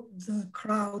to the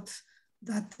crowd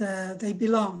that they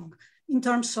belong in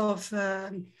terms of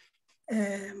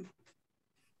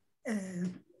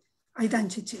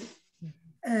identity.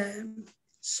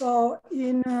 So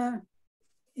in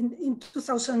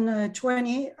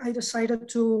 2020, I decided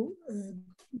to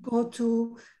go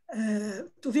to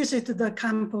visit the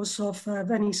campus of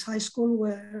Venice High School,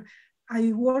 where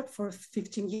I worked for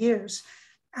 15 years.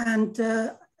 And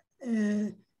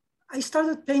I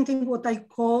started painting what I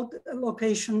called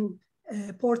location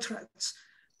portraits,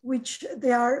 which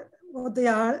they are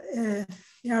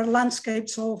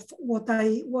landscapes of what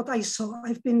I saw.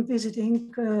 I've been visiting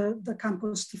the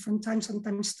campus different times, and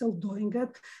I'm still doing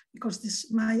it because this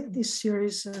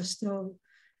series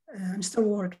I'm still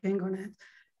working on it.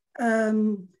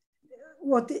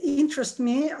 What interests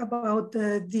me about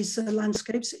these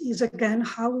landscapes is, again,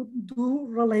 how do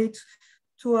relate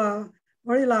to a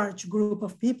very large group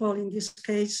of people, in this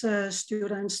case,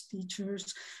 students,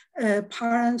 teachers,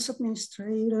 parents,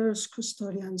 administrators,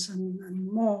 custodians, and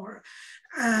more,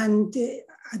 and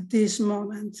at this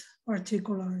moment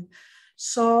particularly.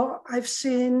 So I've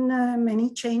seen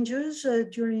many changes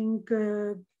during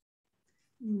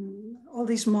all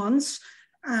these months,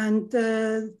 and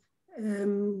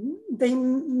they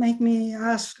make me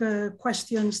ask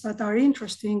questions that are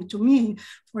interesting to me.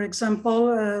 For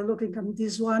example, looking at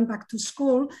this one, Back to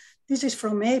School, this is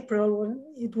from April, when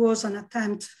it was an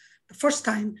attempt, the first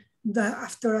time that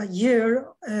after a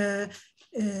year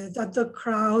that the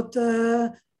crowd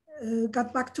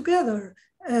got back together,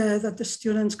 that the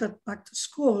students got back to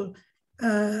school.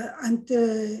 And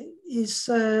it's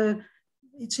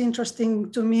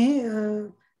interesting to me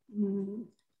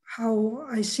how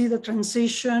I see the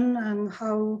transition and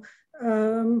how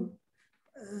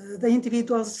the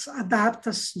individuals adapt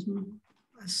as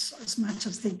much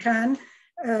as they can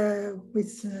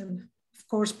with, of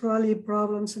course, probably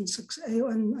problems and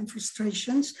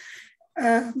frustrations.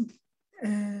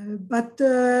 But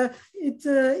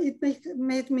it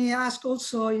made me ask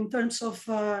also in terms of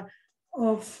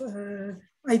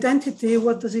identity,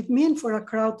 what does it mean for a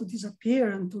crowd to disappear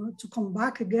and to come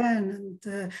back again?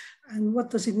 And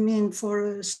what does it mean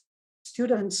for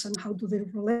students, and how do they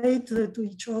relate to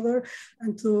each other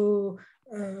and to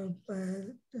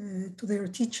their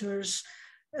teachers?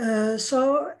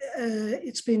 So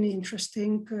it's been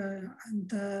interesting, and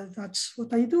that's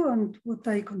what I do and what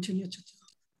I continue to do.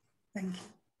 Thank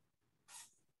you.